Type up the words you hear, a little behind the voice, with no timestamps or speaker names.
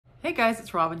Hey guys,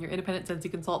 it's Robyn, your independent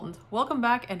Scentsy consultant. Welcome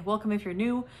back and welcome if you're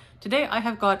new. Today I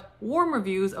have got warm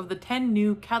reviews of the 10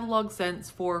 new catalog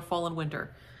scents for fall and winter.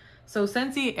 So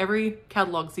Scentsy every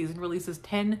catalog season releases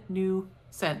 10 new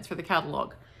scents for the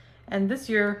catalog. And this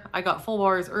year I got full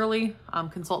bars early.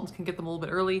 Consultants can get them a little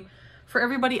bit early. For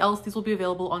everybody else, these will be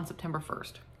available on September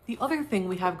 1st. The other thing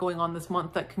we have going on this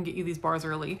month that can get you these bars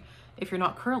early, if you're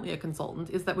not currently a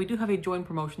consultant, is that we do have a join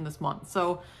promotion this month.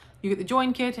 So you get the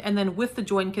join kit, and then with the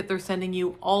join kit, they're sending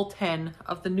you all 10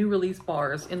 of the new release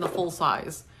bars in the full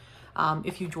size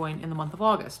if you join in the month of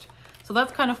August. So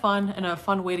that's kind of fun and a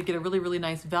fun way to get a really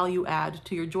nice value add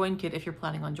to your join kit if you're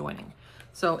planning on joining.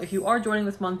 So if you are joining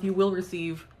this month, you will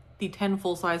receive the 10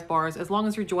 full-size bars as long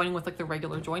as you're joining with like the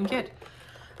regular join kit.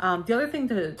 The other thing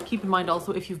to keep in mind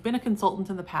also, if you've been a consultant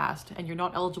in the past and you're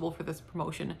not eligible for this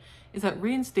promotion, is that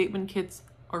reinstatement kits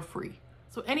are free.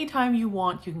 So anytime you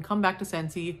want, you can come back to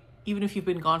Scentsy, even if you've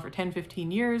been gone for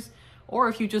 10-15 years, or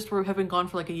if you just have been gone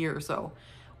for like a year or so.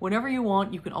 Whenever you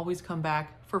want, you can always come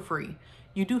back for free.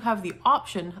 You do have the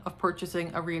option of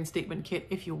purchasing a reinstatement kit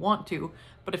if you want to,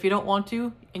 but if you don't want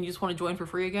to and you just want to join for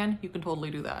free again, you can totally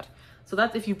do that. So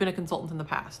that's if you've been a consultant in the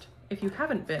past. If you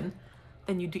haven't been,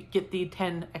 then you do get the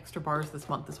 10 extra bars this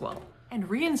month as well. And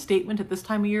reinstatement at this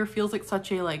time of year feels like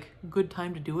such a good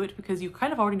time to do it because you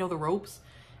kind of already know the ropes,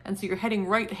 and so you're heading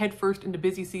right head first into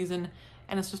busy season,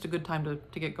 and it's just a good time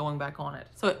to get going back on it.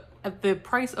 So at the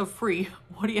price of free,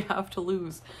 what do you have to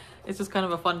lose? It's just kind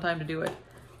of a fun time to do it.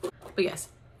 But yes,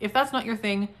 if that's not your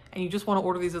thing and you just want to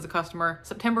order these as a customer,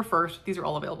 September 1st, these are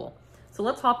all available. So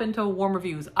let's hop into warm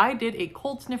reviews. I did a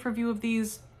cold sniff review of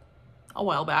these a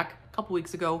while back, a couple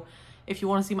weeks ago, if you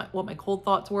want to see what my cold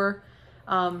thoughts were.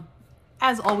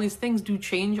 As always, things do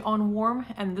change on warm,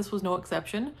 and this was no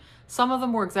exception. Some of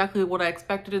them were exactly what I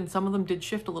expected, and some of them did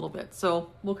shift a little bit.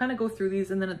 So we'll kind of go through these,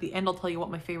 and then at the end, I'll tell you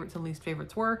what my favorites and least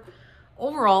favorites were.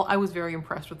 Overall, I was very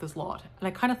impressed with this lot, and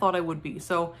I kind of thought I would be.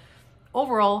 So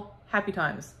overall, happy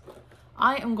times.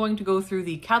 I am going to go through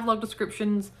the catalog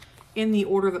descriptions in the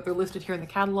order that they're listed here in the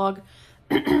catalog.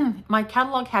 My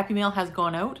catalog Happy Mail has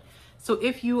gone out. So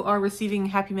if you are receiving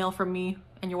Happy Mail from me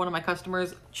and you're one of my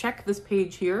customers, check this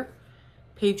page here,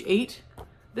 page 8.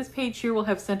 This page here will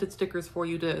have scented stickers for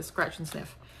you to scratch and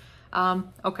sniff.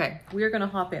 Okay, we are gonna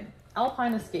hop in.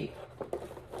 Alpine Escape.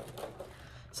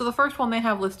 So the first one they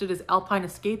have listed is Alpine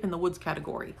Escape in the Woods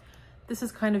category. This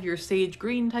is kind of your sage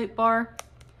green type bar.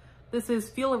 This is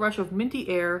feel a rush of minty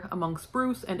air among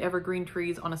spruce and evergreen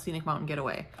trees on a scenic mountain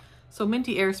getaway. So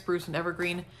minty air, spruce, and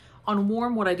evergreen. On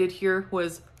warm, what I did here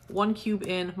was 1 cube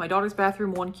in my daughter's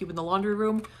bathroom, 1 cube in the laundry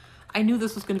room. I knew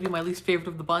this was going to be my least favorite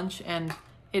of the bunch, and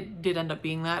it did end up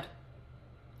being that.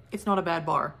 It's not a bad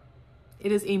bar.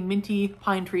 It is a minty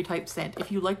pine tree type scent.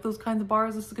 If you like those kinds of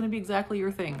bars, this is going to be exactly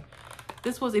your thing.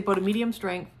 This was about a medium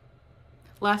strength,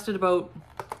 lasted about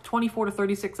 24 to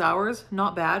 36 hours.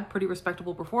 Not bad, pretty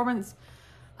respectable performance.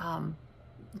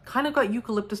 Kind of got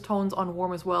eucalyptus tones on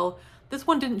warm as well. This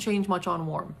one didn't change much on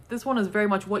warm. This one is very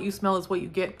much what you smell is what you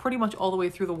get, pretty much all the way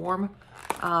through the warm.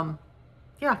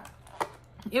 Yeah,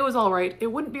 it was all right. It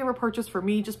wouldn't be a repurchase for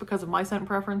me just because of my scent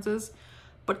preferences.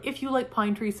 But if you like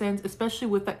pine tree scents, especially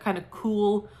with that kind of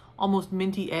cool, almost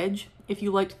minty edge, if you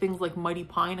liked things like Mighty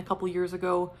Pine a couple years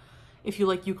ago, if you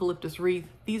like Eucalyptus Wreath,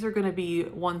 these are going to be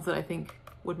ones that I think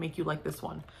would make you like this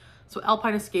one. So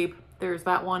Alpine Escape, there's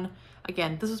that one.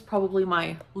 Again, this is probably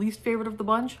my least favorite of the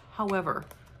bunch. However,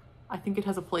 I think it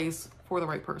has a place for the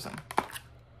right person.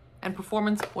 And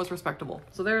performance was respectable.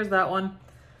 So there's that one.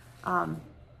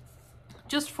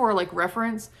 Just for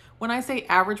reference, when I say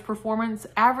average performance,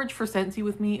 average for Scentsy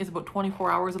with me is about 24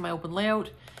 hours in my open layout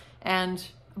and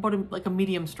about a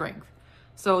medium strength.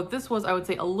 So this was, I would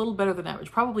say, a little better than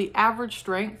average. Probably average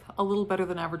strength, a little better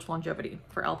than average longevity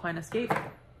for Alpine Escape.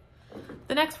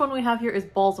 The next one we have here is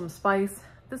Balsam Spice.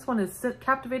 This one is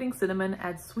Captivating Cinnamon,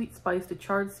 adds sweet spice to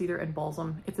charred cedar and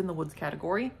balsam. It's in the Woods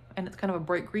category, and it's kind of a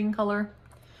bright green color.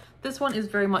 This one is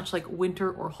very much like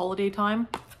winter or holiday time.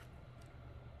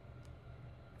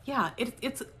 Yeah,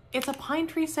 it's a pine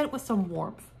tree scent with some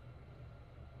warmth.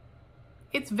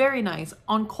 It's very nice.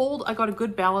 On cold, I got a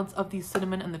good balance of the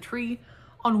cinnamon and the tree.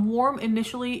 On warm,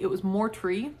 initially, it was more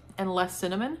tree and less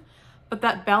cinnamon, but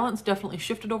that balance definitely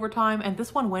shifted over time, and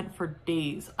this one went for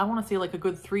days. I want to say a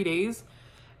good 3 days,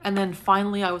 and then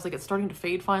finally, I was it's starting to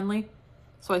fade finally,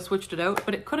 so I switched it out,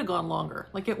 but it could have gone longer.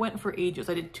 It went for ages.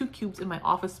 I did 2 cubes in my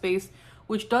office space,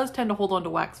 which does tend to hold on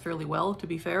to wax fairly well, to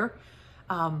be fair,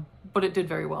 but it did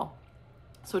very well.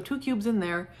 So 2 cubes in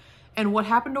there, and what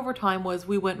happened over time was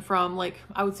we went from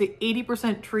I would say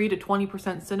 80% tree to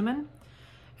 20% cinnamon,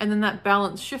 And then that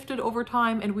balance shifted over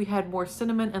time and we had more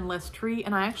cinnamon and less tree.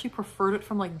 And I actually preferred it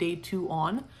from like day 2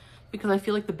 on because I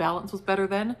feel like the balance was better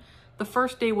then. The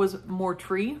first day was more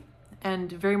tree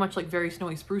and very much like very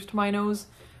snowy spruce to my nose,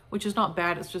 which is not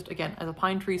bad. It's just, again, as a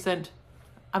pine tree scent,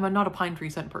 I'm not a pine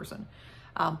tree scent person.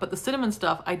 But the cinnamon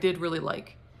stuff I did really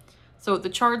like. So the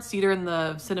charred cedar and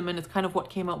the cinnamon is kind of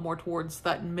what came out more towards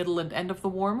that middle and end of the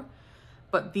warm.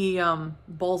 But the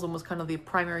balsam was kind of the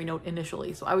primary note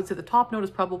initially. So I would say the top note is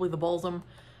probably the balsam,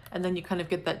 and then you kind of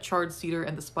get that charred cedar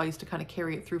and the spice to kind of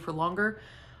carry it through for longer.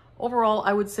 Overall,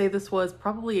 I would say this was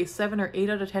probably a 7 or 8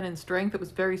 out of 10 in strength. It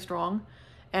was very strong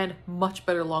and much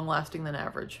better long lasting than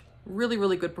average. Really,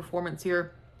 really good performance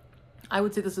here. I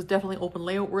would say this is definitely open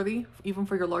layout worthy, even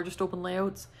for your largest open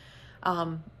layouts.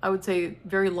 I would say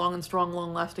very long and strong,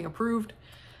 long lasting approved.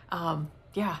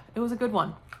 Yeah, it was a good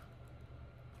one.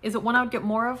 Is it one I would get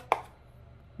more of?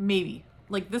 Maybe.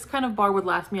 Like this kind of bar would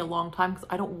last me a long time because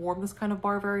I don't warm this kind of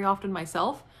bar very often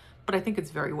myself, but I think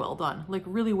it's very well done, like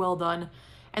really well done.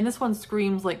 And this one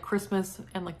screams like Christmas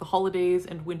and like the holidays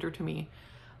and winter to me.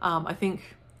 I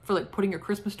think for like putting your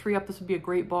Christmas tree up, this would be a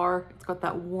great bar. It's got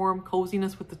that warm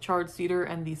coziness with the charred cedar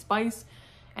and the spice,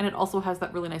 and it also has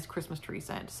that really nice Christmas tree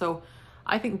scent. So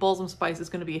I think Balsam Spice is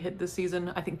going to be a hit this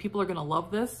season. I think people are going to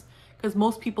love this because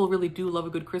most people really do love a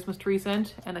good Christmas tree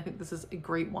scent, and I think this is a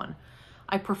great one.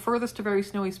 I prefer this to very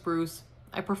snowy spruce.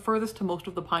 I prefer this to most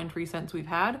of the pine tree scents we've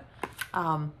had.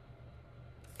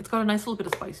 It's got a nice little bit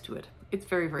of spice to it. It's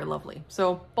very, very lovely.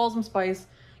 So Balsam Spice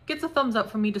gets a thumbs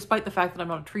up from me despite the fact that I'm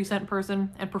not a tree scent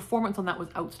person, and performance on that was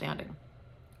outstanding.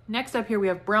 Next up here we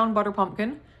have Brown Butter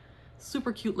Pumpkin.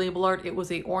 Super cute label art. It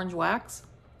was a orange wax.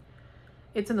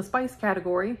 It's in the spice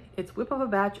category. It's whip of a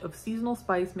batch of seasonal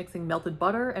spice mixing melted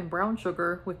butter and brown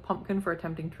sugar with pumpkin for a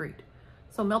tempting treat.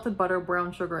 So melted butter,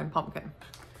 brown sugar, and pumpkin.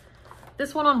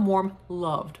 This one on warm,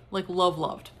 loved. Like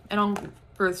loved. And on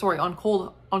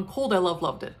cold I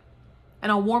loved it.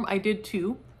 And on warm I did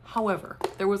too. However,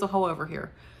 there was a however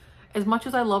here. As much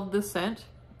as I loved this scent,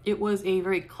 it was a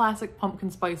very classic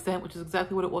pumpkin spice scent, which is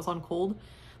exactly what it was on cold.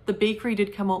 The bakery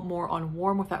did come out more on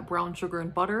warm with that brown sugar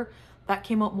and butter. That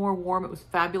came out more warm. It was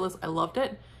fabulous. I loved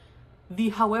it. The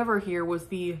however here was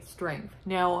the strength.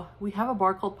 Now, we have a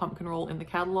bar called Pumpkin Roll in the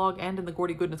catalog and in the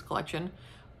Gordy Goodness collection.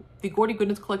 The Gordy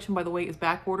Goodness collection, by the way, is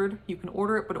back ordered. You can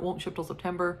order it, but it won't ship till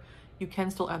September. You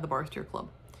can still add the bars to your club.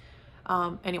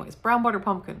 Anyways, Brown Butter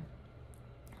Pumpkin.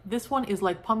 This one is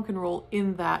like Pumpkin Roll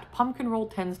in that Pumpkin Roll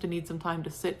tends to need some time to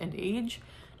sit and age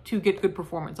to get good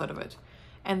performance out of it.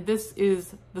 And this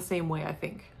is the same way, I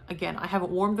think. Again, I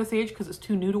haven't warmed this age because it's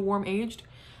too new to warm aged,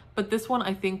 but this one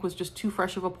I think was just too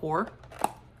fresh of a pour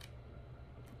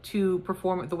to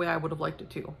perform it the way I would have liked it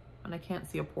to. And I can't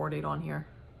see a pour date on here.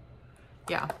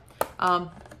 Yeah,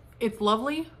 it's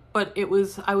lovely, but it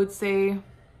was, I would say,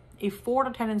 a 4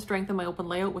 to 10 in strength in my open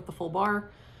layout with the full bar.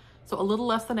 So a little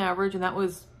less than average, and that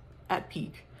was at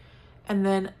peak. And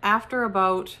then after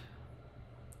about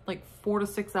like 4 to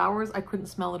 6 hours, I couldn't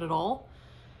smell it at all.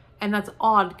 And that's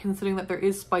odd considering that there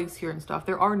is spice here and stuff.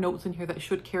 There are notes in here that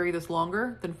should carry this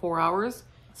longer than 4 hours.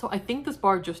 So I think this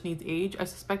bar just needs age. I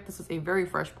suspect this is a very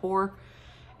fresh pour.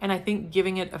 And I think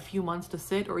giving it a few months to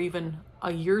sit or even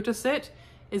a year to sit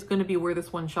is going to be where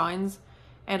this one shines.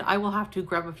 And I will have to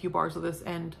grab a few bars of this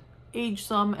and age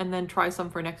some and then try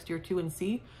some for next year too and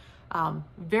see.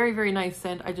 Very, very nice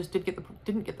scent. I just didn't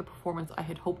get the performance I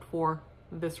had hoped for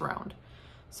this round.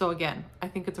 So again, I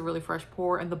think it's a really fresh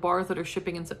pour, and the bars that are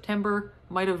shipping in September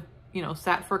might have, you know,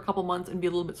 sat for a couple months and be a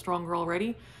little bit stronger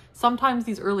already. Sometimes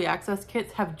these early access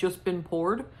kits have just been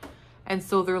poured, and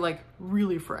so they're like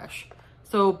really fresh.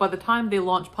 So by the time they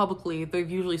launch publicly,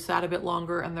 they've usually sat a bit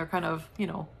longer and they're kind of, you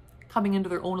know, coming into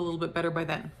their own a little bit better by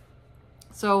then.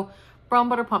 So Brown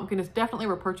Butter Pumpkin is definitely a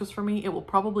repurchase for me. It will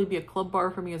probably be a club bar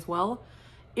for me as well,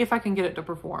 if I can get it to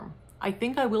perform. I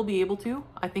think I will be able to.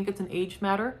 I think it's an age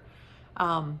matter.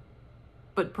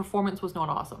 But performance was not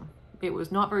awesome. It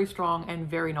was not very strong and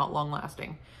very not long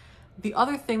lasting. The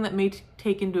other thing that may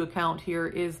take into account here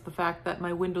is the fact that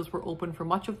my windows were open for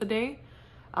much of the day.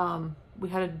 We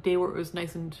had a day where it was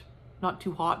nice and not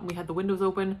too hot and we had the windows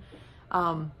open.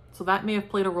 So that may have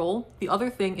played a role. The other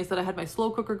thing is that I had my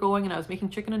slow cooker going and I was making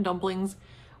chicken and dumplings,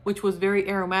 which was very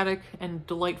aromatic and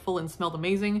delightful and smelled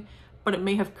amazing, but it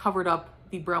may have covered up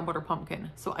the Brown Butter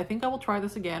Pumpkin. So I think I will try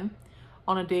this again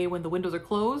on a day when the windows are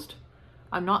closed.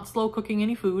 I'm not slow cooking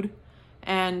any food,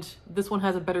 and this one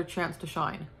has a better chance to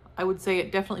shine. I would say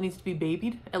it definitely needs to be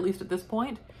babied, at least at this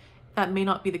point. That may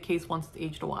not be the case once it's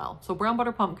aged a while. So Brown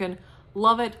Butter Pumpkin,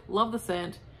 love it, love the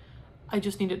scent. I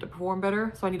just need it to perform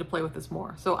better, so I need to play with this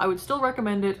more. So I would still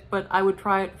recommend it, but I would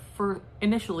try it for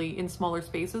initially in smaller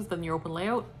spaces than your open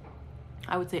layout.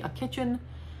 I would say a kitchen,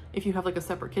 if you have like a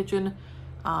separate kitchen,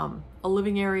 a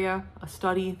living area, a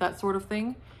study, that sort of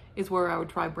thing is where I would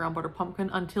try Brown Butter Pumpkin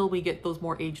until we get those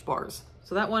more aged bars.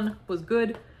 So that one was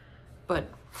good, but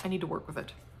I need to work with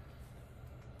it.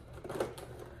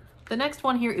 The next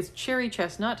one here is Cherry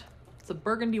Chestnut. It's a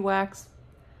burgundy wax.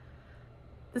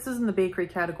 This is in the bakery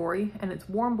category, and it's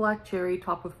warm black cherry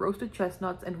topped with roasted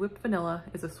chestnuts and whipped vanilla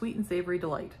is a sweet and savory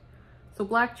delight. So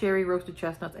black cherry, roasted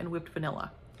chestnuts, and whipped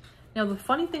vanilla. Now the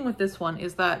funny thing with this one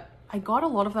is that I got a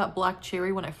lot of that black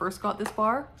cherry when I first got this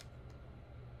bar,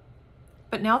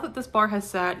 but now that this bar has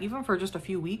sat even for just a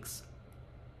few weeks,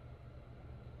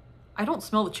 I don't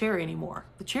smell the cherry anymore.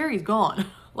 The cherry's gone,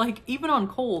 like even on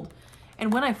cold.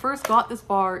 And when I first got this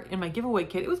bar in my giveaway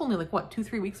kit, it was only like, what,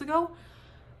 2-3 weeks ago?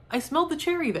 I smelled the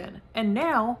cherry then, and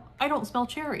now I don't smell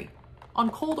cherry on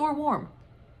cold or warm.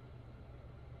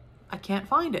 I can't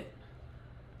find it.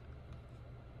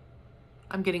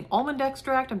 I'm getting almond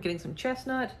extract, I'm getting some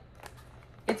chestnut.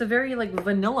 It's a very like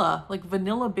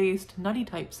vanilla-based nutty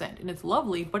type scent, and it's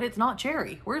lovely, but it's not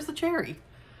cherry. Where's the cherry?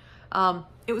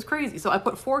 It was crazy. So I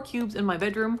put 4 cubes in my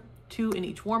bedroom, 2 in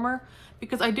each warmer,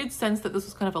 because I did sense that this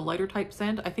was kind of a lighter type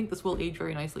scent. I think this will age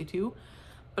very nicely too,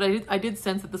 but I did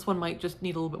sense that this one might just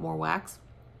need a little bit more wax.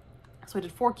 So I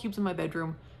did 4 cubes in my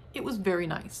bedroom. It was very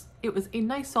nice. It was a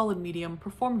nice solid medium,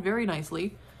 performed very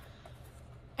nicely,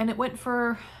 and it went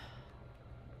for,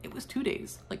 it was 2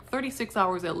 days, like 36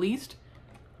 hours at least,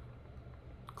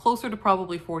 closer to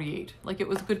probably 48. Like it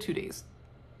was a good 2 days.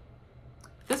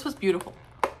 This was beautiful.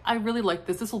 I really like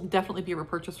this. This will definitely be a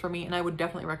repurchase for me, and I would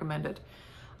definitely recommend it.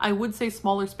 I would say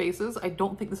smaller spaces. I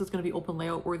don't think this is going to be open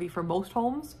layout worthy for most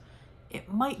homes. It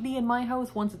might be in my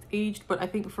house once it's aged, but I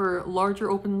think for larger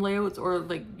open layouts or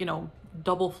like, you know,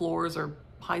 double floors or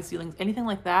high ceilings, anything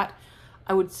like that,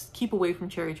 I would keep away from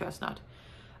Cherry Chestnut.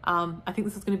 I think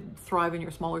this is going to thrive in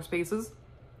your smaller spaces.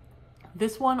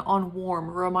 This one on warm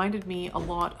reminded me a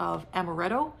lot of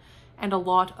Amaretto and a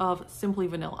lot of Simply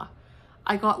Vanilla.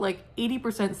 I got like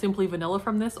 80% Simply Vanilla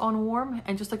from this on warm,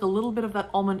 and just like a little bit of that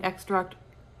almond extract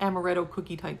Amaretto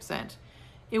cookie type scent.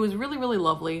 It was really, really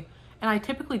lovely. And I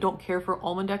typically don't care for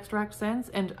almond extract scents,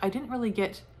 and I didn't really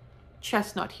get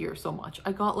chestnut here so much.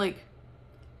 I got like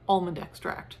almond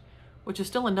extract, which is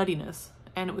still a nuttiness,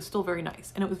 and it was still very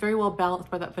nice. And it was very well balanced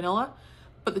by that vanilla,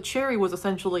 but the cherry was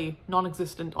essentially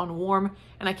non-existent on warm,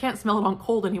 and I can't smell it on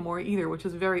cold anymore either, which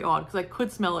is very odd because I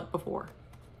could smell it before.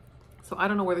 So I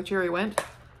don't know where the cherry went,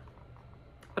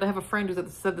 but I have a friend who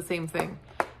said the same thing.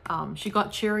 She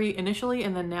got cherry initially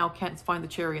and then now can't find the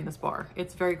cherry in this bar.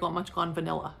 It's very much gone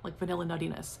vanilla, like vanilla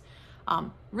nuttiness.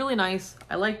 Really nice.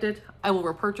 I liked it. I will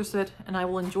repurchase it, and I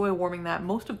will enjoy warming that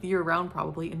most of the year round,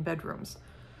 probably in bedrooms.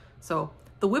 So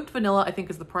the whipped vanilla, I think,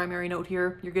 is the primary note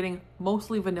here. You're getting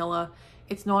mostly vanilla.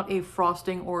 It's not a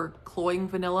frosting or cloying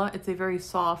vanilla. It's a very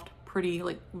soft, pretty,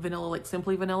 like vanilla, like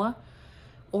Simply Vanilla,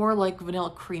 or like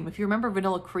vanilla cream. If you remember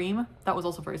vanilla cream, that was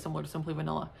also very similar to Simply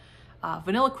Vanilla.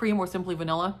 Vanilla cream or Simply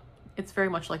Vanilla, it's very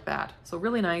much like that. So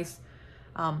really nice.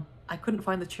 I couldn't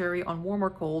find the cherry on warm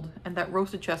or cold, and that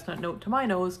roasted chestnut note to my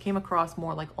nose came across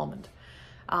more like almond.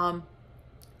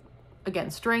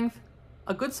 Again, strength,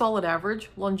 a good solid average.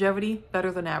 Longevity,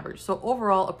 better than average. So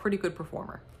overall, a pretty good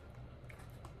performer.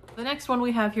 The next one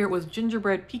we have here was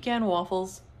gingerbread pecan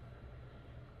waffles.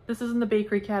 This is in the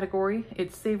bakery category.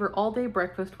 It's savor all day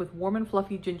breakfast with warm and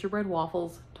fluffy gingerbread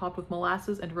waffles topped with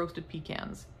molasses and roasted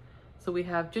pecans. So we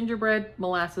have gingerbread,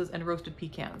 molasses, and roasted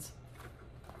pecans.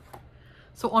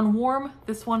 So on warm,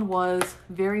 this one was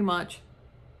very much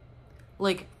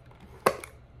like,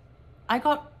 I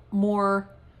got more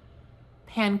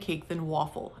pancake than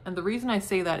waffle. And the reason I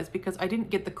say that is because I didn't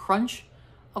get the crunch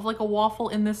of like a waffle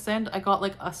in this scent. I got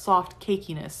like a soft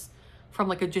cakiness from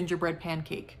like a gingerbread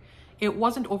pancake. It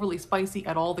wasn't overly spicy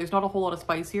at all. There's not a whole lot of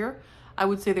spice here. I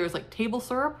would say there's like table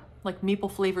syrup, like maple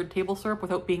flavored table syrup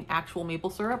without being actual maple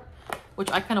syrup,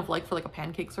 which I kind of like for like a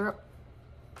pancake syrup.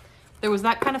 There was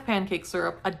that kind of pancake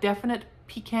syrup, a definite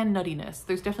pecan nuttiness.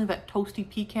 There's definitely that toasty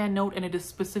pecan note, and it is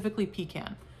specifically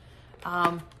pecan.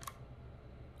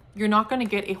 You're not going to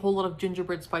get a whole lot of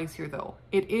gingerbread spice here though.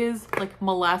 It is like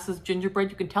molasses gingerbread.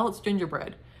 You can tell it's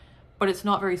gingerbread, but it's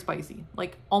not very spicy,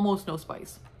 like almost no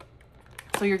spice.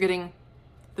 So you're getting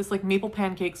this like maple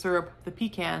pancake syrup, the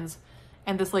pecans,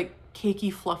 and this like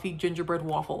cakey, fluffy gingerbread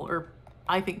waffle, or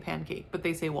I think pancake, but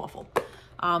they say waffle.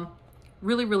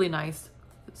 Really, really nice.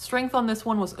 Strength on this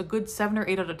one was a good 7 or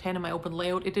 8 out of 10 in my open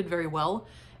layout. It did very well,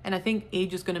 and I think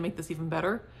age is going to make this even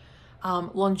better.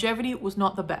 Longevity was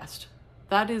not the best.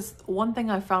 that is one thing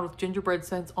I found with gingerbread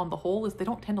scents on the whole, is they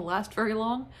don't tend to last very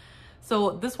long.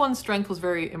 So this one's strength was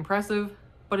very impressive,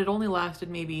 but it only lasted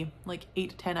maybe like 8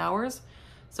 to 10 hours.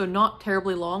 So not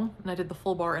terribly long, and I did the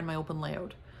full bar in my open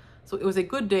layout. So it was a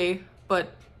good day,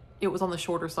 but it was on the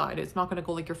shorter side. It's not gonna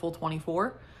go like your full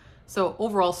 24. So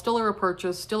overall, still a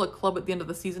repurchase, still a club at the end of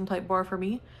the season type bar for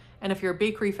me. And if you're a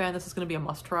bakery fan, this is gonna be a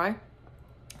must try.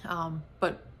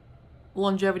 But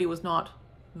longevity was not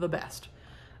the best.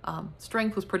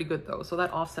 Strength was pretty good though, so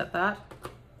that offset that.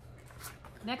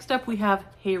 Next up we have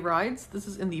hay rides. This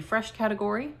is in the fresh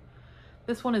category.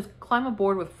 This one is climb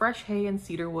aboard with fresh hay and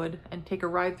cedar wood and take a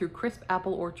ride through crisp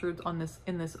apple orchards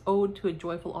in this ode to a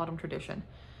joyful autumn tradition.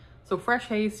 So fresh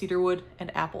hay, cedar wood,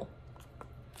 and apple.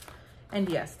 And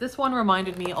yes, this one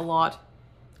reminded me a lot,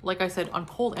 like I said, on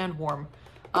cold and warm,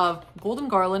 of Golden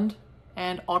Garland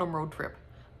and Autumn Road Trip.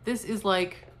 This is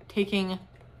like taking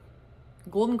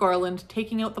Golden Garland,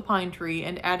 taking out the pine tree,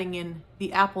 and adding in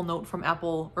the apple note from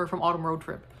Autumn Road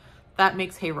Trip. That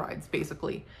makes hay rides,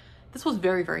 basically. This was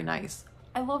very, very nice.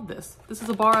 I love this. This is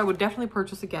a bar I would definitely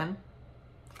purchase again.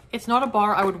 It's not a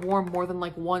bar I would warm more than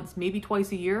like once, maybe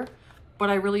twice a year, but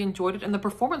I really enjoyed it, and the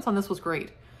performance on this was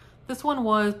great. This one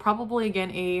was probably,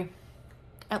 again,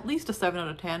 at least a 7 out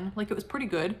of 10. Like, it was pretty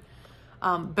good.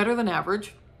 Better than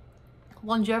average.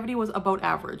 Longevity was about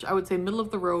average. I would say middle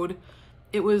of the road.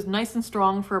 It was nice and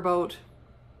strong for about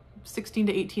 16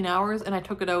 to 18 hours, and I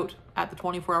took it out at the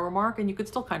 24-hour mark, and you could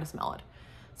still kind of smell it.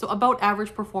 So about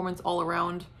average performance all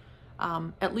around.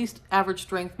 At least average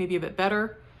strength, maybe a bit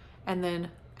better, and then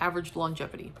average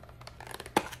longevity.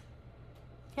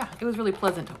 Yeah, it was really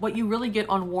pleasant. What you really get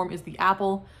on warm is the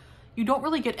apple. You don't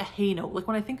really get a hay note. Like,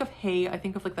 when I think of hay, I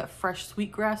think of like that fresh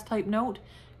sweetgrass type note,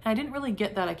 and I didn't really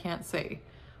get that, I can't say.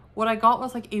 What I got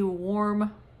was like a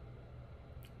warm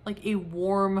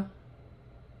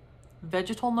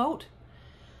vegetal note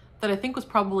that I think was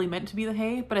probably meant to be the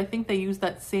hay, but I think they used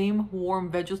that same warm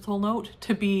vegetal note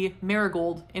to be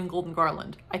marigold in Golden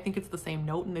Garland. I think it's the same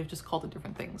note and they've just called it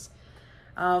different things.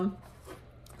 So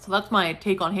that's my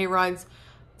take on hay rides.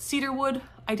 Cedarwood,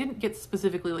 I didn't get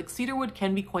specifically, like cedarwood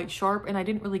can be quite sharp and I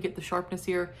didn't really get the sharpness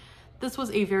here. This was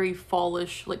a very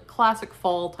fallish, like classic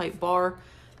fall type bar,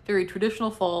 very traditional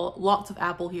fall, lots of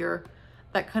apple here,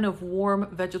 that kind of warm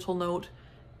vegetal note,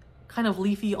 kind of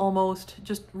leafy almost,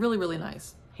 just really, really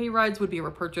nice. Hay rides would be a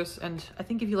repurchase, and I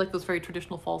think if you like those very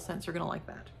traditional fall scents, you're gonna like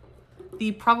that.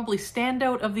 The probably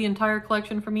standout of the entire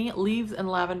collection for me, Leaves and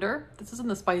Lavender. This is in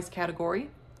the spice category.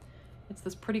 It's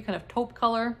this pretty kind of taupe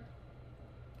color.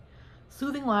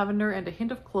 Soothing lavender and a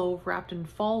hint of clove wrapped in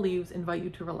fall leaves invite you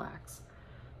to relax.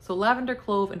 So lavender,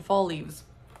 clove, and fall leaves.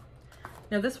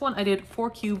 Now this one I did 4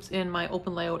 cubes in my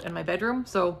open layout and my bedroom,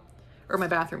 or my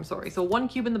bathroom, sorry. So 1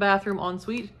 cube in the bathroom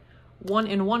ensuite, 1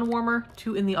 in one warmer,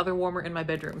 2 in the other warmer in my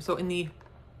bedroom. So in the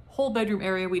whole bedroom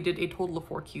area, we did a total of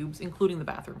 4 cubes, including the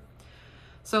bathroom.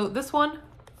 So this one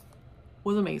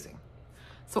was amazing.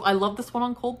 So I love this one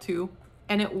on cold too,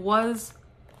 and it was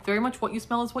very much what you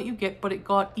smell is what you get, but it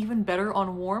got even better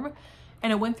on warm,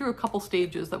 and it went through a couple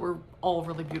stages that were all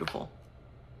really beautiful.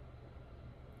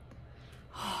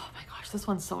 Oh my gosh, this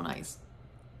one's so nice.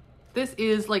 This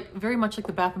is like very much like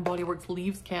the Bath & Body Works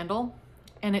Leaves candle,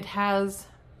 and it has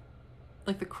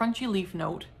like the crunchy leaf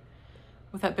note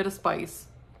with that bit of spice.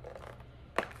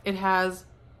 It has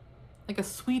like a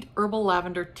sweet herbal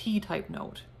lavender tea type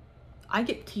note. I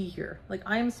get tea here. Like,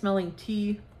 I am smelling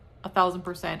tea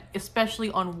 1000%,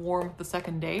 especially on warm the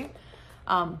second day.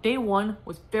 Day 1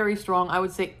 was very strong. I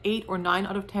would say 8 or 9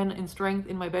 out of 10 in strength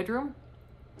in my bedroom.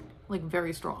 Like,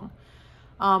 very strong.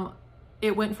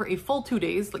 It went for a full 2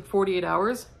 days, like 48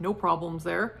 hours, no problems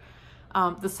there.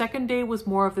 The second day was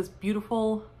more of this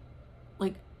beautiful,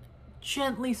 like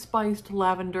gently spiced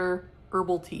lavender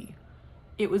herbal tea.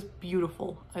 It was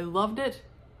beautiful. I loved it.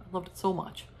 I loved it so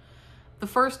much. The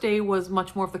first day was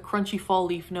much more of the crunchy fall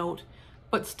leaf note,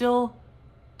 but still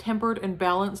tempered and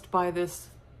balanced by this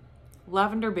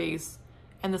lavender base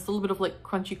and this little bit of like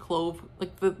crunchy clove.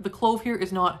 Like the clove here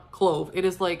is not clove. It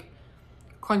is like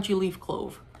crunchy leaf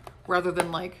clove rather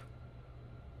than like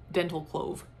dental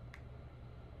clove.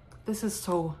 This is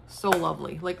so, so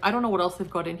lovely. Like, I don't know what else they've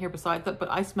got in here besides that, but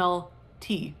I smell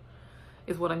tea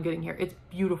is what I'm getting here. It's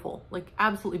beautiful, like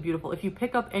absolutely beautiful. If you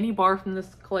pick up any bar from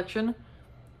this collection,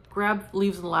 grab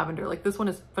Leaves and Lavender. Like, this one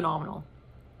is phenomenal.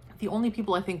 The only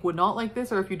people I think would not like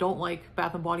this, or if you don't like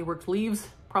Bath & Body Works Leaves,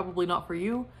 probably not for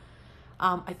you.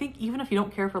 I think even if you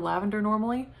don't care for lavender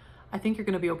normally, I think you're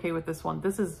gonna be okay with this one.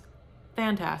 This is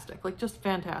fantastic, like just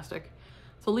fantastic.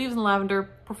 So Leaves and Lavender,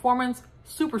 performance,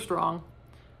 super strong,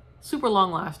 super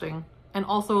long lasting, and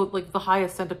also like the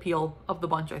highest scent appeal of the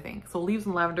bunch, I think. So leaves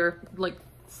and lavender, like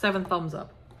 7 thumbs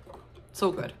up.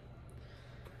 So good.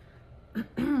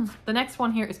 The next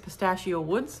one here is Pistachio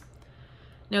Woods.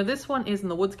 Now this one is in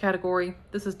the woods category.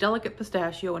 This is delicate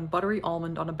pistachio and buttery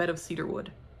almond on a bed of cedar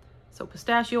wood. So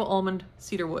pistachio, almond,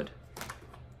 cedar wood.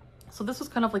 So this was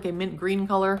kind of like a mint green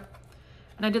color,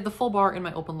 and I did the full bar in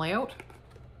my open layout.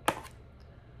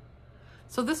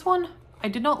 So this one, I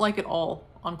did not like at all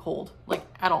on cold, like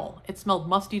at all. It smelled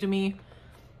musty to me,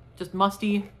 just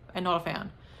musty, and not a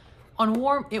fan. On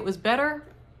warm, it was better,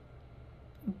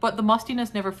 but the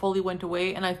mustiness never fully went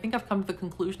away, and I think I've come to the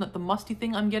conclusion that the musty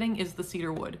thing I'm getting is the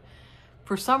cedar wood.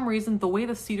 For some reason, the way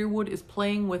the cedar wood is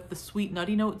playing with the sweet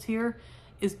nutty notes here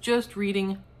is just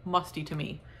reading musty to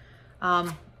me.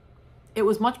 It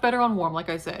was much better on warm, like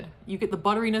I said. You get the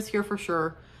butteriness here for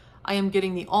sure. I am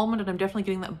getting the almond, and I'm definitely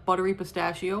getting that buttery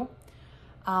pistachio.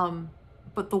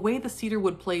 But the way the cedar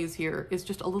wood plays here is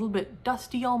just a little bit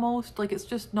dusty almost, like it's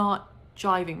just not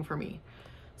jiving for me.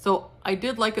 So I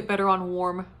did like it better on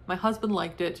warm. My husband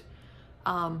liked it,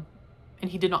 and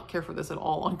he did not care for this at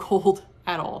all on cold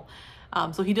at all.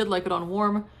 So he did like it on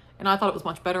warm, and I thought it was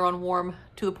much better on warm,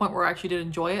 to the point where I actually did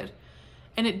enjoy it.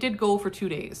 And it did go for 2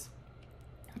 days.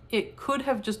 It could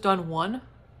have just done 1,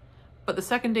 but the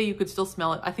second day you could still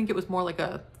smell it. I think it was more like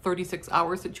a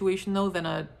 36-hour situation though than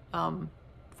a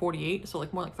 48, so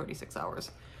like more like 36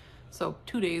 hours. So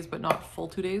 2 days, but not full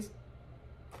 2 days.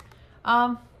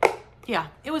 Yeah,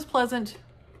 it was pleasant.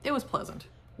 It was pleasant.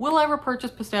 Will I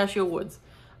repurchase Pistachio Woods?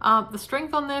 The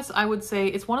strength on this, I would say,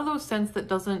 it's one of those scents that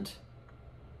doesn't...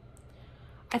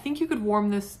 I think you could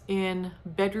warm this in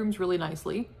bedrooms really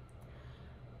nicely.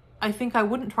 I think I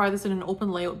wouldn't try this in an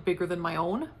open layout bigger than my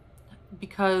own,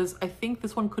 because I think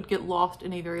this one could get lost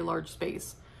in a very large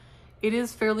space. It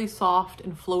is fairly soft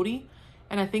and floaty,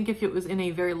 and I think if it was in a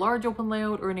very large open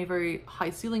layout or in a very high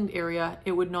ceilinged area,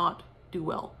 it would not do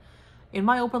well. In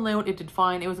my open layout, it did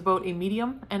fine. It was about a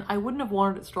medium, and I wouldn't have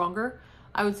wanted it stronger.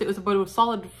 I would say it was about a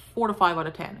solid 4 to 5 out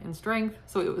of 10 in strength,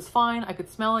 so it was fine. I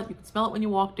could smell it. You could smell it when you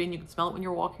walked in. You could smell it when you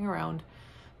were walking around,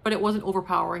 but it wasn't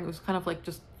overpowering. It was kind of like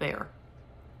just there.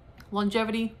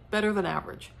 Longevity, better than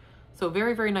average. So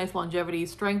very, very nice longevity.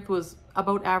 Strength was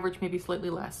about average, maybe slightly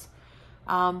less.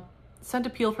 Scent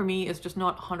appeal for me is just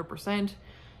not 100%.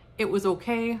 It was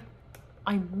okay.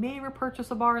 I may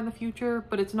repurchase a bar in the future,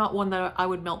 but it's not one that I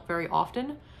would melt very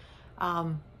often.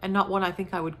 And not one I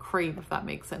think I would crave, if that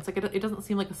makes sense. Like it doesn't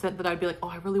seem like a scent that I'd be like, oh,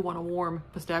 I really want a warm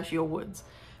Pistachio Woods.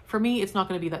 For me, it's not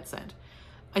going to be that scent.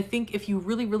 I think if you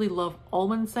really, really love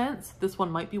almond scents, this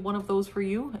one might be one of those for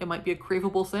you. It might be a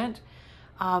craveable scent.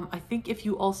 I think if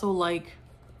you also like...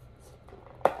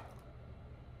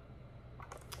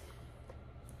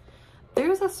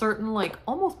 There's a certain like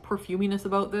almost perfuminess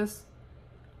about this.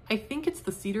 I think it's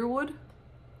the cedar wood.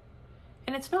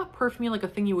 And it's not perfumey like a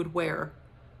thing you would wear.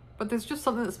 But there's just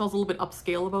something that smells a little bit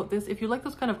upscale about this. If you like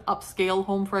those kind of upscale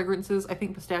home fragrances, I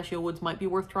think Pistachio Woods might be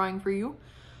worth trying for you.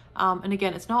 And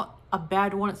again, it's not a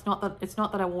bad one. It's not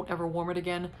that I won't ever warm it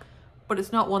again, but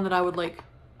it's not one that I would like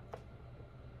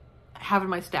have in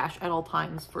my stash at all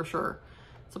times for sure.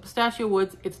 So Pistachio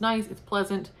Woods, it's nice, it's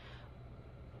pleasant.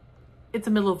 It's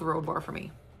a middle of the road bar for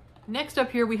me. Next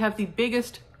up here, we have the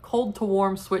biggest cold to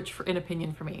warm switch in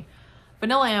opinion for me.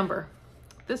 Vanilla Amber.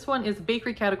 This one is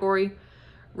bakery category.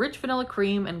 Rich vanilla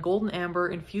cream and golden amber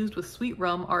infused with sweet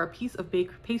rum are a piece of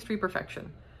pastry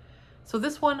perfection. So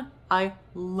this one I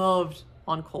loved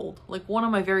on cold, like one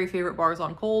of my very favorite bars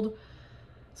on cold.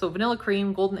 So vanilla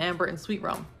cream, golden amber, and sweet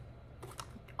rum.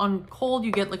 On cold,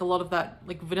 you get like a lot of that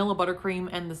like vanilla buttercream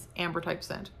and this amber type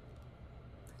scent.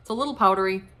 It's a little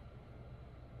powdery.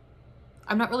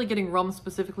 I'm not really getting rum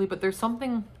specifically, but there's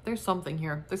something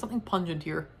here. There's something pungent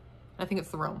here. I think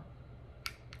it's the rum.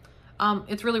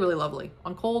 It's really, really lovely.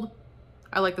 On cold,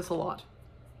 I like this a lot.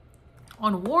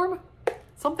 On warm,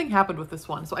 something happened with this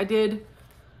one. So I did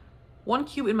 1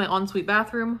 cube in my ensuite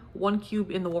bathroom, 1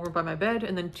 cube in the warmer by my bed,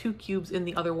 and then 2 cubes in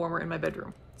the other warmer in my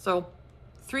bedroom. So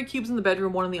 3 cubes in the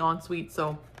bedroom, 1 in the ensuite,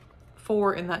 so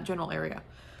 4 in that general area.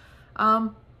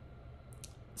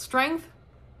 Strength,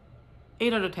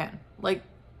 8 out of 10, like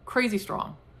crazy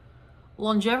strong.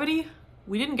 Longevity,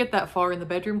 we didn't get that far in the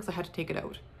bedroom because I had to take it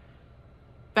out.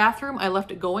 Bathroom, I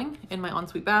left it going in my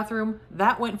ensuite bathroom.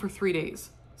 That went for 3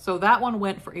 days. So that one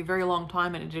went for a very long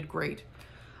time and it did great.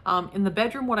 In the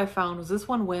bedroom, what I found was this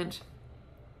one went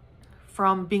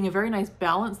from being a very nice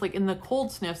balance, like in the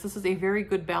cold sniffs, this is a very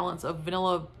good balance of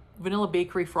vanilla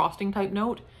bakery frosting type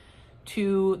note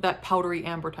to that powdery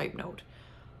amber type note.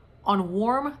 On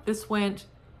warm, this went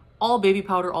all baby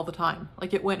powder all the time.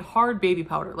 Like it went hard baby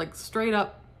powder, like straight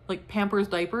up like Pampers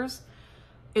diapers.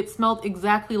 it smelled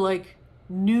exactly like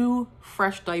new,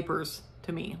 fresh diapers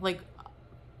to me. Like,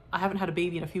 I haven't had a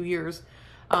baby in a few years,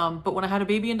 but when I had a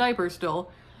baby in diapers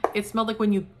still, it smelled like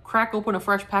when you crack open a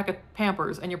fresh pack of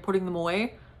Pampers and you're putting them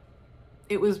away.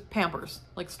 It was Pampers,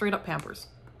 like straight up Pampers.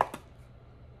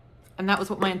 And that was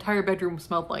what my entire bedroom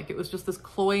smelled like. It was just this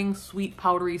cloying, sweet,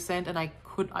 powdery scent, and I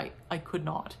could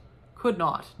not,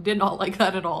 did not like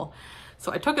that at all.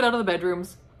 So I took it out of the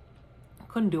bedrooms,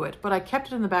 couldn't do it, but I kept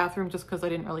it in the bathroom just because I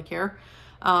didn't really care.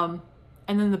 And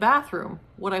in the bathroom,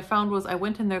 what I found was I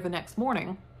went in there the next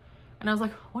morning and I was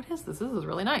like, what is this? This is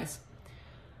really nice.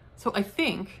 So I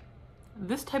think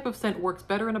this type of scent works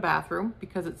better in a bathroom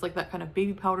because it's like that kind of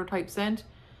baby powder type scent.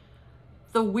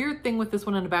 The weird thing with this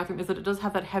one in a bathroom is that it does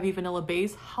have that heavy vanilla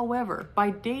base. However, by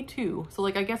day 2, so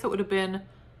like I guess it would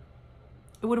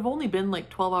have only been like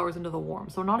 12 hours into the warm,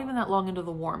 so not even that long into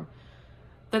the warm,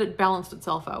 that it balanced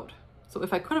itself out. So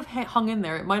if I could have hung in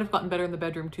there, it might have gotten better in the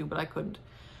bedroom too, but I couldn't.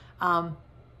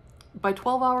 By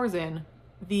 12 hours in,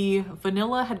 the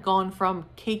vanilla had gone from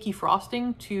cakey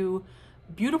frosting to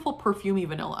beautiful perfumey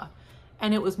vanilla.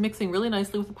 And it was mixing really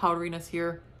nicely with the powderiness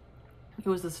here. It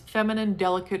was this feminine,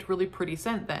 delicate, really pretty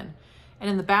scent then. And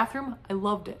in the bathroom, I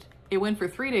loved it. It went for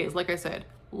 3 days, like I said,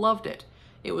 loved it.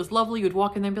 It was lovely. You'd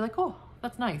walk in there and be like, oh,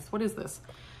 that's nice. What is this?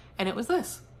 And it was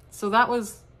this. So that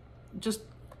was just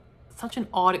such an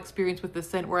odd experience with this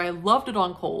scent where I loved it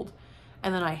on cold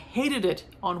and then I hated it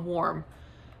on warm.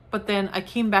 But then I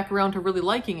came back around to really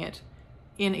liking it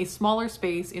in a smaller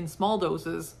space, in small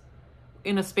doses,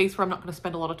 in a space where I'm not going to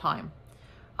spend a lot of time.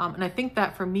 And I think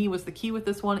that for me was the key with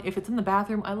this one. If it's in the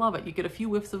bathroom, I love it. You get a few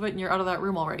whiffs of it and you're out of that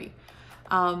room already.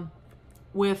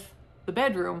 With the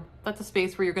bedroom, that's a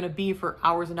space where you're going to be for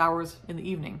hours and hours in the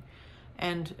evening.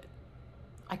 And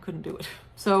I couldn't do it.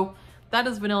 So that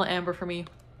is Vanilla Amber for me.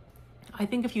 I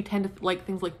think if you tend to like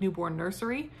things like Newborn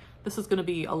Nursery, this is going to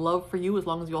be a love for you as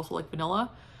long as you also like vanilla.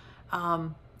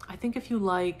 I think if you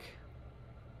like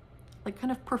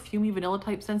kind of perfumey vanilla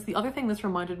type scents, the other thing this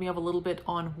reminded me of a little bit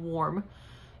on warm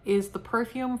is the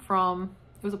perfume from,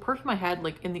 it was a perfume I had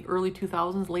like in the early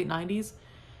 2000s, late 90s,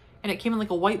 and it came in like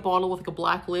a white bottle with like a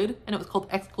black lid, and it was called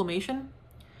Exclamation,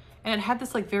 and it had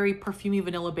this like very perfumey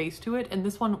vanilla base to it, and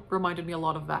this one reminded me a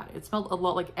lot of that. It smelled a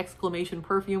lot like Exclamation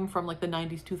perfume from like the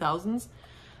 90s, 2000s.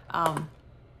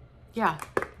 Yeah,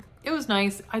 it was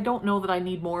nice. I don't know that I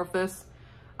need more of this.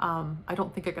 I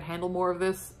don't think I could handle more of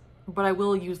this, but I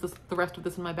will use the rest of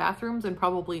this in my bathrooms and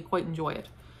probably quite enjoy it.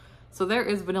 So there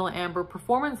is Vanilla Amber.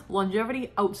 Performance,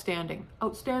 longevity, outstanding.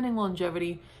 Outstanding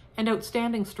longevity and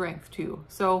outstanding strength too.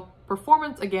 So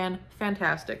performance, again,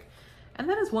 fantastic. And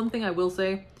that is one thing I will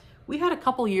say. We had a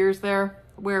couple years there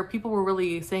where people were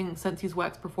really saying Scentsy's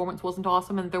wax performance wasn't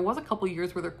awesome, and there was a couple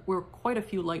years where there were quite a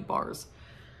few light bars.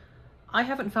 I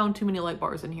haven't found too many light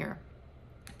bars in here.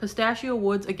 Pistachio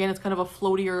Woods, again, it's kind of a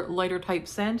floatier, lighter type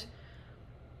scent,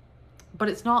 but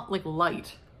it's not like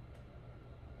light.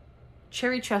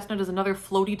 Cherry Chestnut is another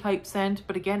floaty type scent,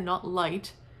 but again, not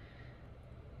light.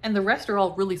 And the rest are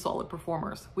all really solid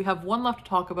performers. We have one left to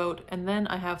talk about, and then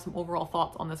I have some overall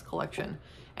thoughts on this collection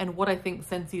and what I think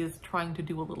Scentsy is trying to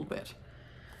do a little bit.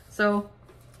 So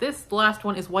this last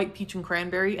one is White Peach and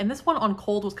Cranberry, and this one on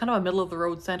cold was kind of a middle of the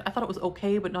road scent. I thought it was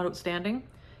okay, but not outstanding.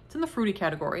 It's in the fruity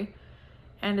category,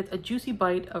 and it's a juicy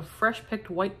bite of fresh picked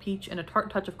white peach and a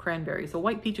tart touch of cranberry. So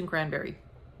White Peach and Cranberry,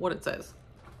 what it says.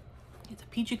 It's a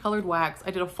peachy colored wax.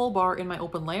 I did a full bar in my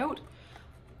open layout.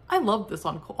 I loved this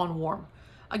on warm.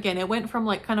 Again, it went from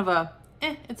like kind of a,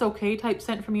 it's okay type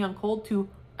scent for me on cold to,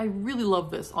 I really love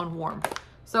this on warm.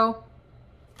 So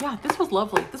yeah, this was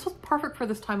lovely. This was perfect for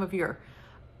this time of year.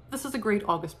 This is a great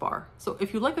August bar. So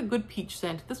if you like a good peach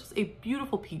scent, this was a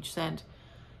beautiful peach scent.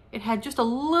 It had just a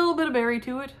little bit of berry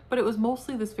to it, but it was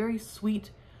mostly this very sweet,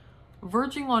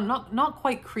 verging on not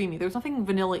quite creamy. There's nothing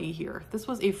vanilla-y here. This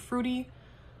was a fruity,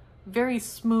 very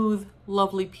smooth,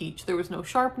 lovely peach. There was no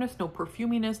sharpness, no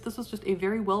perfuminess. This was just a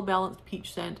very well-balanced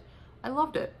peach scent. I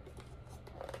loved it.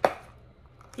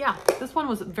 Yeah, this one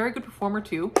was a very good performer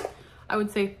too. I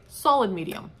would say solid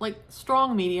medium, like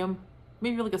strong medium,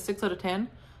 maybe like a 6 out of 10.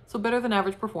 So better than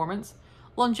average performance.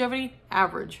 Longevity,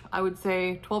 average. I would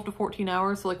say 12 to 14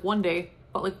 hours, so like one day,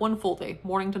 but like one full day,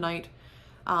 morning to night,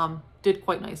 did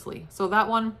quite nicely. So that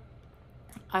one,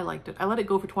 I liked it. I let it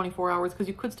go for 24 hours because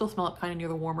you could still smell it kind of near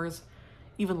the warmers,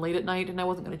 even late at night, and I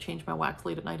wasn't going to change my wax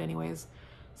late at night anyways.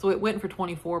 So it went for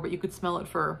 24, but you could smell it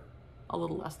for a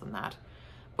little less than that.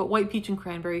 But White Peach and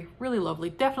Cranberry, really lovely.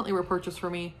 Definitely repurchase for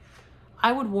me.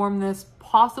 I would warm this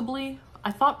possibly,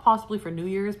 I thought possibly for New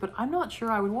Year's, but I'm not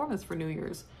sure I would warm this for New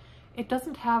Year's. It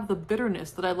doesn't have the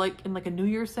bitterness that I like in like a New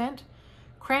Year's scent.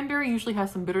 Cranberry usually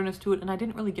has some bitterness to it, and I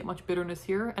didn't really get much bitterness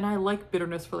here, and I like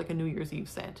bitterness for like a New Year's Eve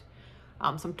scent.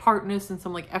 Some tartness and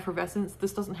some like effervescence.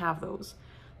 This doesn't have those.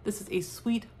 This is a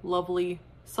sweet, lovely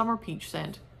summer peach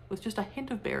scent with just a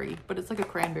hint of berry, but it's like a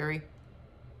cranberry.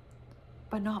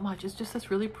 But not much. It's just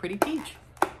this really pretty peach.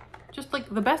 Just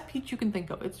like the best peach you can think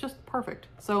of. It's just perfect.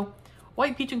 So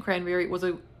white peach and cranberry was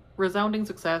a resounding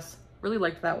success. Really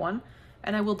liked that one,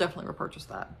 and I will definitely repurchase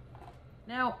that.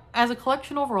 Now, as a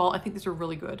collection overall, I think these are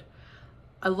really good.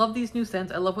 I love these new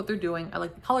scents. I love what they're doing. I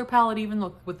like the color palette,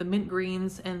 even with the mint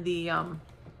greens and the,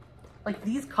 like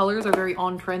these colors are very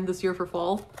on trend this year for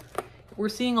fall. We're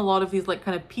seeing a lot of these like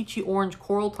kind of peachy orange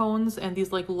coral tones and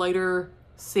these like lighter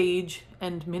sage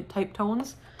and mint type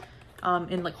tones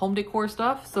in like home decor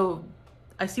stuff. So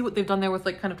I see what they've done there with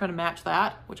like kind of trying to match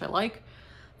that, which I like.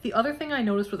 The other thing I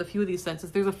noticed with a few of these scents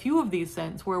is there's a few of these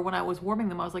scents where when I was warming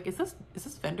them, I was like, is this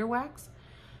vendor wax?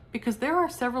 Because there are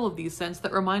several of these scents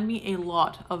that remind me a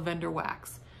lot of vendor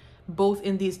wax, both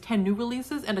in these 10 new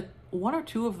releases and one or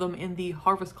two of them in the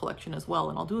Harvest collection as well.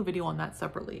 And I'll do a video on that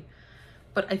separately.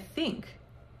 But I think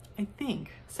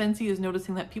Scentsy is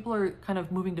noticing that people are kind of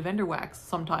moving to vendor wax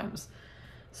sometimes.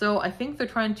 So I think they're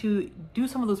trying to do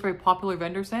some of those very popular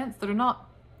vendor scents that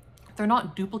they're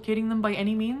not duplicating them by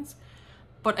any means,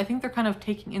 but I think they're kind of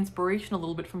taking inspiration a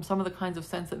little bit from some of the kinds of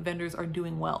scents that vendors are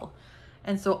doing well.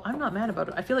 And so I'm not mad about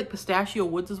it. I feel like Pistachio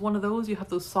Woods is one of those. You have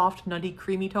those soft, nutty,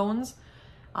 creamy tones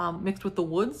mixed with the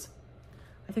woods.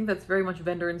 I think that's very much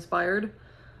vendor inspired.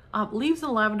 Leaves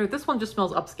and Lavender, this one just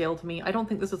smells upscale to me. I don't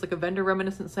think this is like a vendor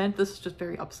reminiscent scent. This is just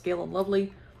very upscale and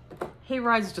lovely.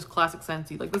 Hayrise is just classic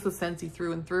Scentsy. Like this is Scentsy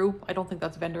through and through. I don't think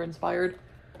that's vendor inspired.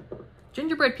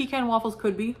 Gingerbread Pecan Waffles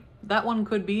could be. That one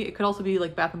could be. It could also be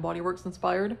like Bath & Body Works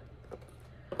inspired.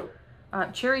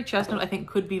 Cherry Chestnut I think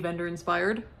could be vendor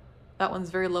inspired. That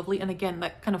one's very lovely. And again,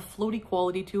 that kind of floaty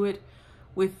quality to it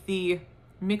with the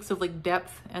mix of like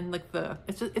depth and like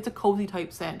it's a cozy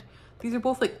type scent. These are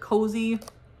both like cozy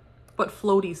but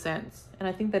floaty scents. And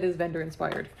I think that is vendor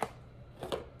inspired.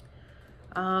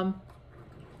 And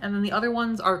then the other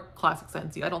ones are classic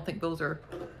Scentsy. I don't think those are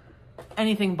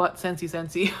anything but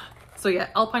Scentsy. So yeah,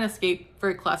 Alpine Escape,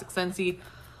 very classic Scentsy.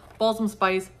 Balsam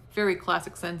Spice, very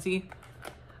classic Scentsy.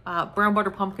 Brown Butter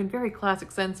Pumpkin, very classic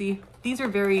Scentsy. These are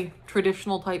very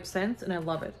traditional type scents and I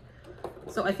love it.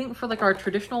 So I think for like our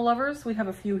traditional lovers, we have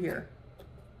a few here.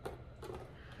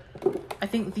 I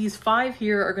think these 5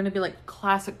 here are going to be like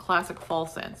classic fall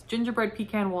scents. Gingerbread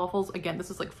Pecan Waffles, again,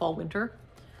 this is like fall winter,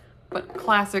 but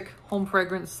classic home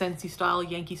fragrance, Scentsy style,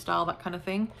 Yankee style, that kind of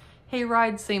thing.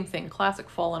 Hayride, same thing, classic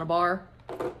fall in a bar.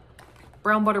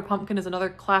 Brown Butter Pumpkin is another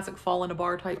classic fall in a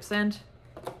bar type scent.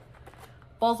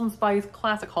 Balsam Spice,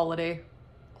 classic holiday,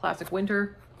 classic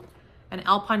winter. And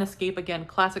Alpine Escape, again,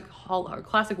 classic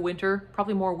winter,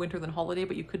 probably more winter than holiday,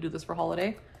 but you could do this for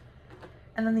holiday.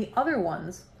 And then the other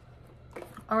ones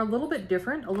are a little bit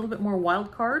different, a little bit more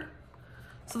wild card.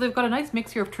 So they've got a nice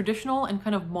mix here of traditional and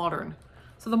kind of modern.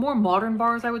 So the more modern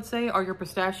bars, I would say, are your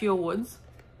Pistachio Woods.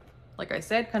 Like I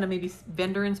said, kind of maybe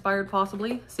vendor inspired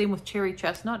possibly. Same with Cherry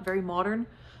Chestnut, very modern,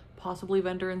 possibly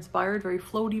vendor inspired, very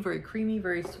floaty, very creamy,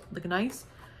 very like nice.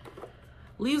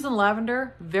 Leaves and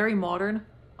Lavender, very modern,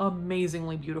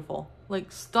 amazingly beautiful,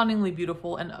 like stunningly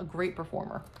beautiful and a great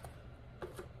performer.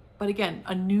 But again,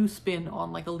 a new spin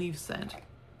on like a leaf scent.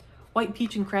 White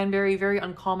Peach and Cranberry, very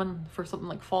uncommon for something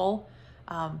like fall.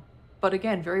 But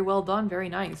again, very well done, very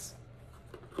nice.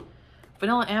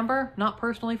 Vanilla Amber, not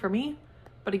personally for me,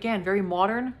 but again, very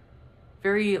modern,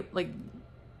 very like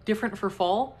different for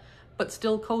fall, but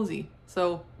still cozy.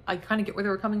 So I kind of get where they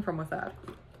were coming from with that.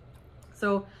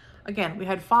 So again, we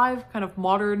had 5 kind of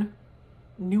modern,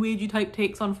 new agey type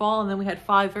takes on fall, and then we had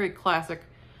 5 very classic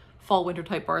fall winter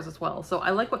type bars as well. So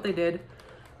I like what they did.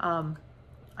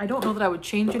 I don't know that I would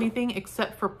change anything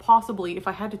except for possibly if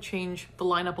I had to change the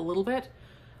lineup a little bit,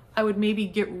 I would maybe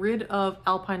get rid of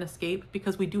Alpine Escape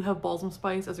because we do have Balsam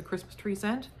Spice as a Christmas tree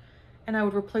scent, and I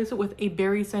would replace it with a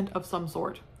berry scent of some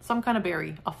sort. Some kind of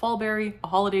berry, a fall berry, a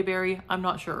holiday berry, I'm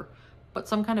not sure, but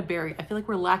some kind of berry. I feel like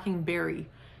we're lacking berry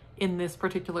in this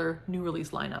particular new release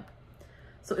lineup.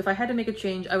 So if I had to make a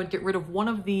change, I would get rid of one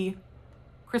of the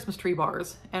Christmas tree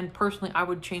bars, and personally I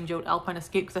would change out Alpine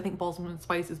Escape because I think Balsam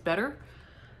Spice is better.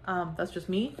 That's just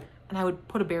me, and I would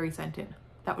put a berry scent in.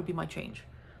 That would be my change.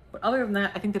 But other than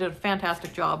that, I think they did a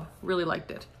fantastic job. Really liked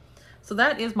it. So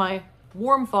that is my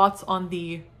warm thoughts on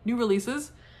the new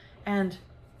releases, and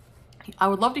I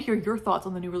would love to hear your thoughts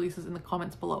on the new releases in the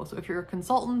comments below. So if you're a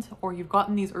consultant or you've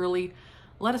gotten these early,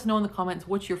 let us know in the comments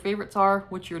what your favorites are,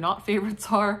 what your not favorites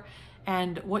are,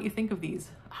 and what you think of these.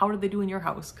 How did they do in your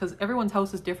house? Because everyone's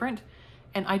house is different,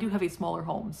 and I do have a smaller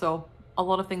home, so a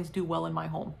lot of things do well in my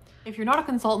home. If you're not a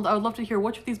consultant, I would love to hear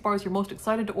which of these bars you're most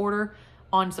excited to order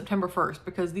on September 1st,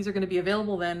 because these are going to be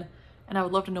available then, and I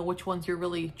would love to know which ones you're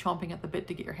really chomping at the bit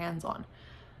to get your hands on.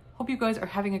 Hope you guys are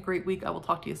having a great week. I will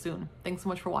talk to you soon. Thanks so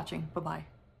much for watching.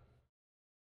 Bye-bye.